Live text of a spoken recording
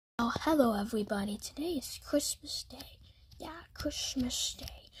Oh, hello everybody. Today is Christmas Day. Yeah, Christmas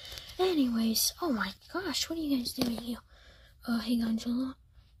Day. Anyways, oh my gosh, what are you guys doing here? Hey Godzilla.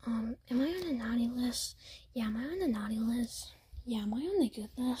 Am I on the naughty list? Yeah, am I on the naughty list? Yeah, am I on the good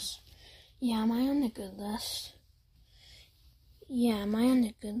list? Yeah, am I on the good list? Yeah, am I on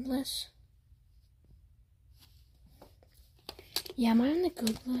the good list? Yeah, am I on the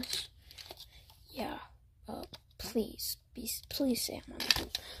good list? Yeah, please say I'm on the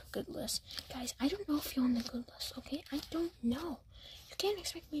good list. Guys, I don't know if you're on the good list, okay? I don't know. You can't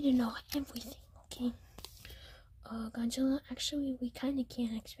expect me to know everything, okay? Godzilla, actually, we kinda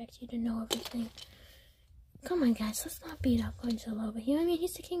can't expect you to know everything. Come on, guys, let's not beat up Godzilla over here. I mean,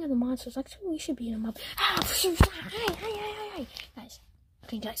 he's the king of the monsters. Actually, we should beat him up. Guys,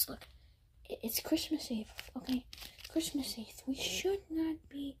 okay, guys, look. It's Christmas Eve, okay? Christmas Eve. We should not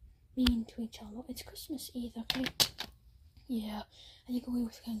be mean to each other. It's Christmas Eve, okay? Yeah, I think we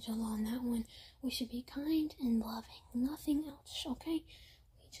with Godzilla on that one. We should be kind and loving. Nothing else, okay?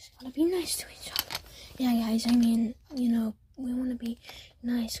 We just gotta be nice to each other. Yeah, guys, I mean, you know, we wanna be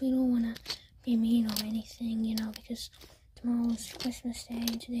nice. We don't wanna be mean or anything, you know, because tomorrow's Christmas Day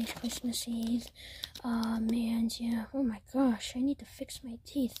and today's Christmas Eve. Man, yeah. Oh my gosh, I need to fix my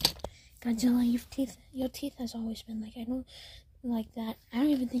teeth. Godzilla, your teeth has always been like, I don't like that. I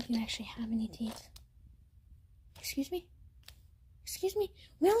don't even think you actually have any teeth. Excuse me? Excuse me?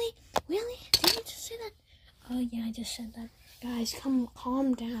 Really? Really? Did you just say that? Oh, yeah, I just said that. Guys,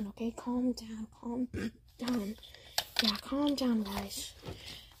 calm down, okay? Calm down. Yeah, calm down, guys.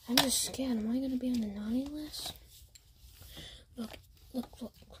 I'm just scared. Am I gonna be on the naughty list? Look,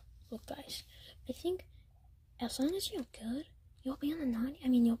 guys. I think as long as you're good, you'll be on the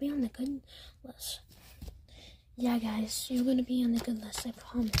you'll be on the good list. Yeah, guys, you're gonna be on the good list, I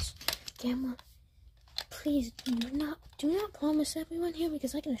promise. Gamma, please do not promise everyone here,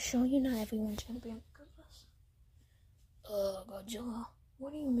 because I can assure you not everyone's gonna be on the good list. Godzilla,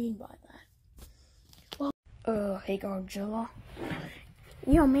 what do you mean by that? Well, hey Godzilla.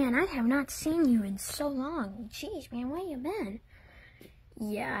 Yo, man, I have not seen you in so long. Jeez, man, where you been?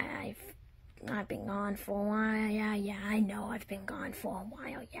 Yeah, I've been gone for a while. Yeah, I know I've been gone for a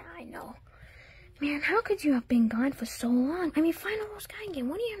while. Yeah, I know. Man, how could you have been gone for so long? I mean, Final Wars Guy again.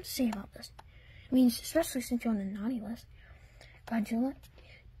 What do you have to say about this? I mean, especially since you're on the naughty list. Godzilla,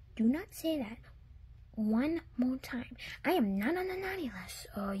 do not say that one more time. I am not on the naughty list.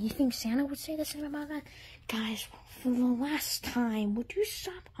 You think Santa would say the same about that? Guys, for the last time, would you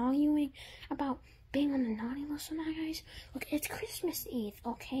stop arguing about being on the naughty list or not, guys? Look, it's Christmas Eve,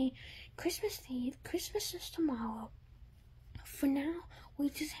 okay? Christmas Eve, Christmas is tomorrow. For now, we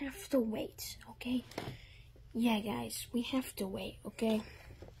just have to wait, okay? Yeah, guys, we have to wait, okay?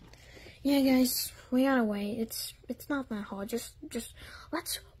 Yeah, guys, we gotta wait. It's not that hard. Just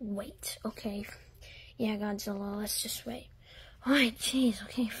let's wait, okay? Yeah, Godzilla, let's just wait. Alright, jeez,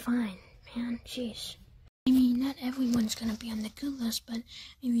 okay, fine, man, jeez. I mean, not everyone's gonna be on the good list, but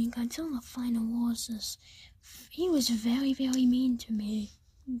I mean, Godzilla Final Wars he was very, very mean to me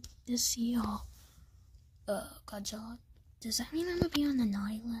this year. Godzilla, does that mean I'm gonna be on the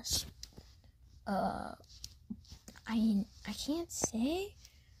naughty list? I mean, I can't say,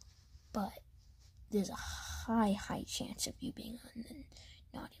 but there's a high chance of you being on the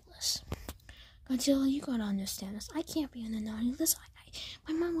naughty list. Godzilla, you gotta understand this. I can't be on the naughty list.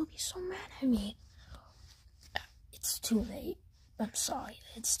 My mom will be so mad at me. It's too late. I'm sorry.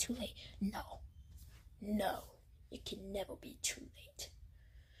 It's too late. No. It can never be too late.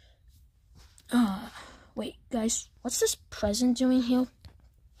 Wait, guys. What's this present doing here?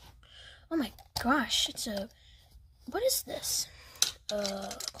 Oh my gosh. What is this?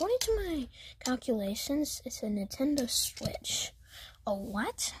 According to my calculations, it's a Nintendo Switch. A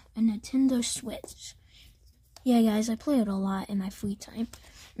what? A Nintendo Switch. Yeah, guys, I play it a lot in my free time.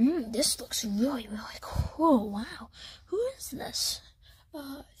 This looks really, really cool. Wow. Who is this?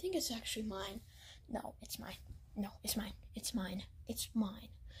 I think it's actually mine. No, it's mine. No, it's mine. It's mine. It's mine.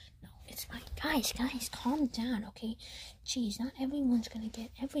 No, it's mine. Guys, calm down, okay? Jeez, not everyone's gonna get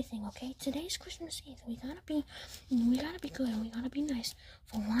everything, okay? Today's Christmas Eve. We gotta be good, and we gotta be nice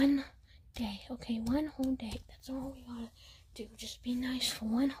for one day, okay? One whole day. That's all we gotta do. Just be nice for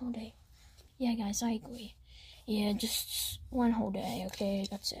one whole day. Yeah, guys, I agree. Yeah, just one whole day, okay?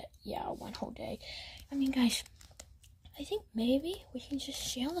 That's it. Yeah, one whole day. I mean, guys, I think maybe we can just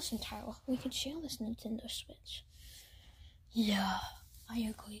share this we can share this Nintendo Switch. Yeah, I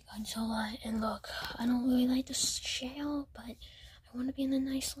agree, Godzilla. And look, I don't really like to share, but I want to be in the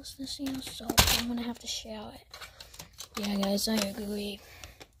nice list this year, so I'm gonna have to share it. Yeah, guys, I agree.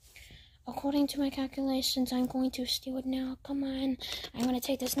 According to my calculations, I'm going to steal it now. Come on. I'm going to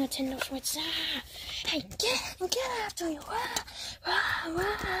take this Nintendo Switch. Ah! Hey, get after you.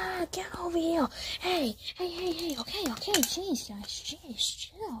 Get over here. Hey. Okay. Jeez, guys.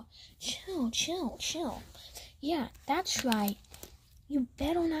 Jeez, chill. Yeah, that's right. You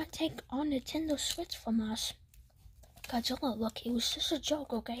better not take our Nintendo Switch from us. Godzilla, look, it was just a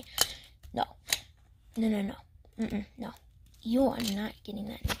joke, okay? No. No. No. You are not getting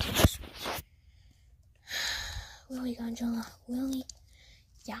that Nintendo Switch. Really, Godzilla? Really?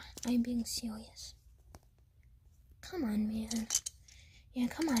 Yeah, I'm being serious. Come on, man. Yeah,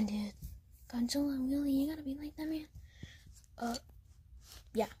 come on, dude. Godzilla, really? You gotta be like that, man?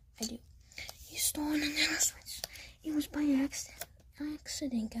 Yeah, I do. You stole a Nintendo Switch. It was by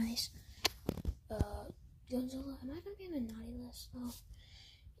accident, guys. Godzilla, am I gonna be on the naughty list, though?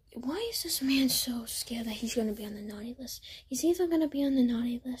 Why is this man so scared that he's gonna be on the naughty list? He's either gonna be on the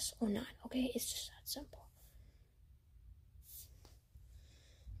naughty list or not, okay? It's just that simple.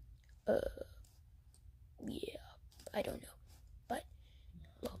 Yeah, I don't know. But,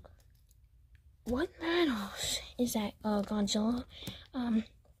 look. What matters is that, Godzilla,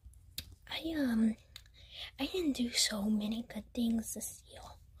 I didn't do so many good things this year.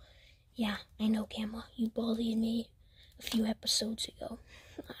 Yeah, I know, Gamma. You bullied me a few episodes ago.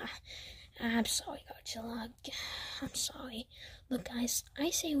 I'm sorry, Godzilla. I'm sorry. Look, guys, I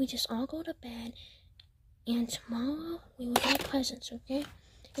say we just all go to bed, and tomorrow we will get presents, okay?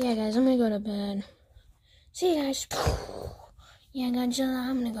 Yeah, guys, I'm gonna go to bed. See you guys. Yeah, Godzilla,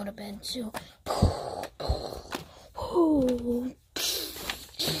 I'm gonna go to bed too.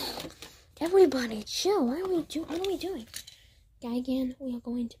 Everybody, chill. What are we doing? Gaigan, we are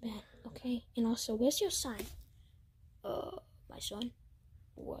going to bed, okay? And also, where's your son? My son?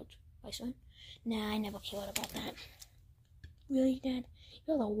 What? My son? Nah, I never cared about that. Really, Dad?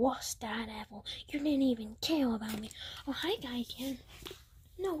 You're the worst dad ever. You didn't even care about me. Oh, hi, Gaigan.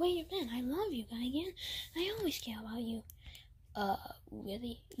 No, where you been? I love you, Gaigan. I always care about you.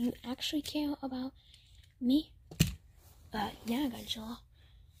 Really? You actually care about me? Yeah, Godzilla.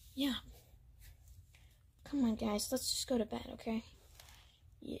 Yeah. Come on, guys. Let's just go to bed, okay?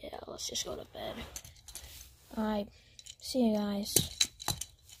 Yeah, let's just go to bed. Alright. See you guys.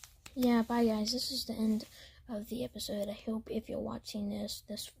 Yeah, bye, guys. This is the end of the episode. I hope if you're watching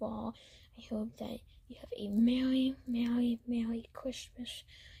this fall, I hope that you have a Merry Christmas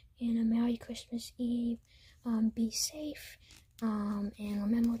and a Merry Christmas Eve. Be safe. And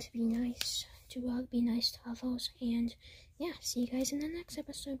remember to be nice to others. And yeah, see you guys in the next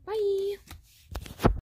episode. Bye.